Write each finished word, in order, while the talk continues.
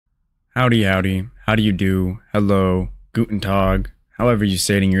Howdy, howdy. How do you do? Hello, guten tag, however you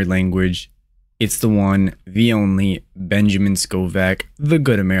say it in your language. It's the one, the only, Benjamin Scovach, the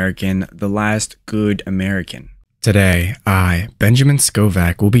good American, the last good American. Today, I, Benjamin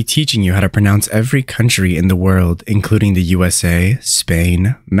Scovach, will be teaching you how to pronounce every country in the world, including the USA,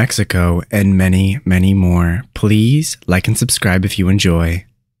 Spain, Mexico, and many, many more. Please like and subscribe if you enjoy.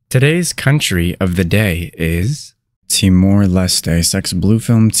 Today's country of the day is Timor-Leste. Sex blue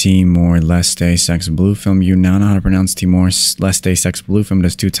film. Timor-Leste. Sex blue film. You now know how to pronounce Timor-Leste. Sex blue film.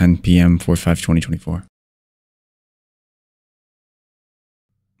 That's 2:10 p.m. 4/5/2024.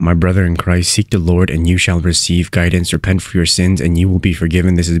 My brother in Christ, seek the Lord and you shall receive guidance. Repent for your sins and you will be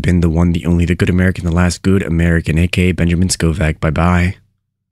forgiven. This has been the one, the only, the good American, the last good American, aka Benjamin Scovach. Bye bye.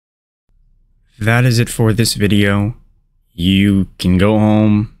 That is it for this video. You can go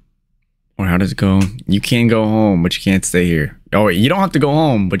home. Or how does it go? You can go home, but you can't stay here. Oh, wait, you don't have to go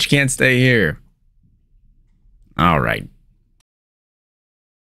home, but you can't stay here. All right.